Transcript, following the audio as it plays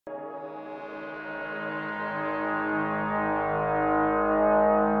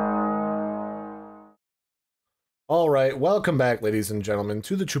All right, welcome back, ladies and gentlemen,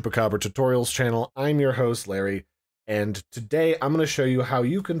 to the Chupacabra Tutorials channel. I'm your host, Larry, and today I'm going to show you how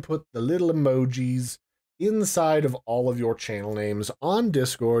you can put the little emojis inside of all of your channel names on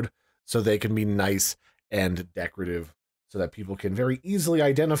Discord so they can be nice and decorative so that people can very easily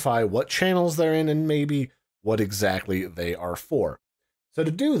identify what channels they're in and maybe what exactly they are for. So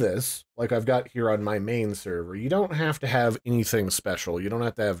to do this, like I've got here on my main server, you don't have to have anything special. You don't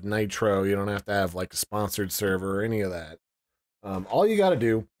have to have Nitro. You don't have to have like a sponsored server or any of that. All you got to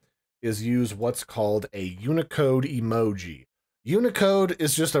do is use what's called a Unicode emoji. Unicode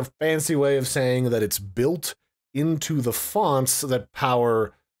is just a fancy way of saying that it's built into the fonts that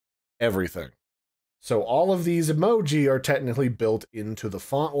power everything. So all of these emoji are technically built into the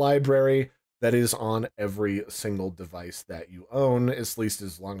font library that is on every single device that you own, at least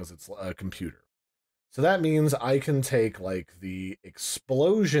as long as it's a computer. So that means I can take like the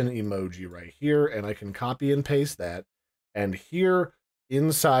explosion emoji right here and I can copy and paste that. And here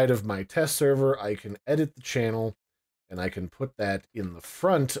inside of my test server, I can edit the channel and I can put that in the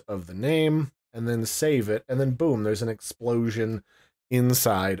front of the name and then save it. And then boom, there's an explosion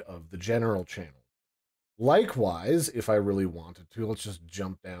inside of the general channel. Likewise, if I really wanted to, let's just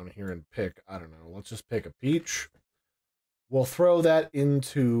jump down here and pick, I don't know, let's just pick a peach. We'll throw that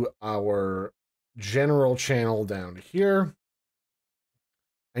into our general channel down here.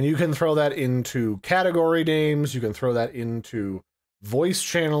 And you can throw that into category names. You can throw that into voice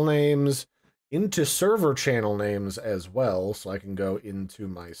channel names, into server channel names as well. So I can go into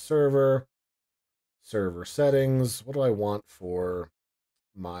my server settings. What do I want for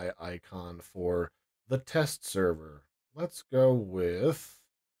my icon for the test server? Let's go with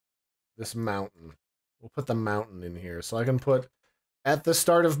this mountain. We'll put the mountain in here. So I can put at the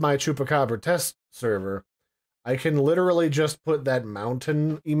start of my Chupacabra test server, I can literally just put that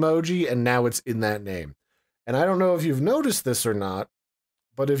mountain emoji and now it's in that name. And I don't know if you've noticed this or not,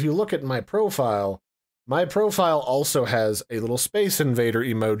 but if you look at my profile also has a little Space Invader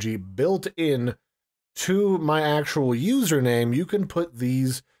emoji built in to my actual username. You can put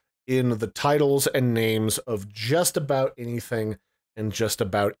these in the titles and names of just about anything and just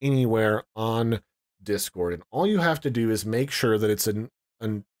about anywhere on Discord. And all you have to do is make sure that it's an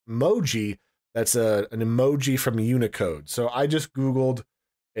emoji that's an emoji from Unicode. So I just Googled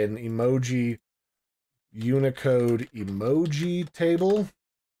an emoji Unicode emoji table.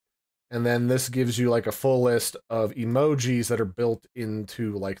 And then this gives you like a full list of emojis that are built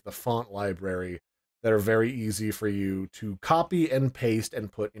into like the font library that are very easy for you to copy and paste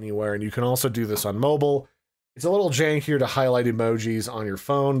and put anywhere. And you can also do this on mobile. It's a little jankier to highlight emojis on your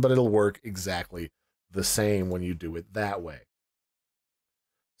phone, but it'll work exactly the same when you do it that way.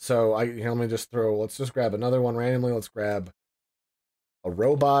 So let me just let's just grab another one randomly. Let's grab a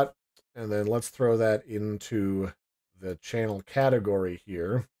robot, and then let's throw that into the channel category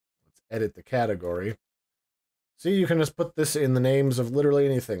here. Let's edit the category. See, you can just put this in the names of literally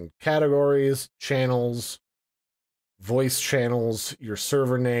anything. Categories, channels, voice channels, your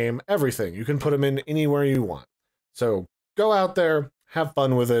server name, everything. You can put them in anywhere you want. So go out there, have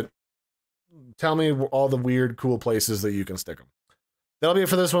fun with it. Tell me all the weird, cool places that you can stick them. That'll be it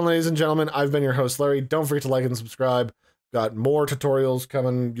for this one, ladies and gentlemen. I've been your host, Larry. Don't forget to like and subscribe. Got more tutorials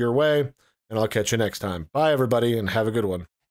coming your way, and I'll catch you next time. Bye, everybody, and have a good one.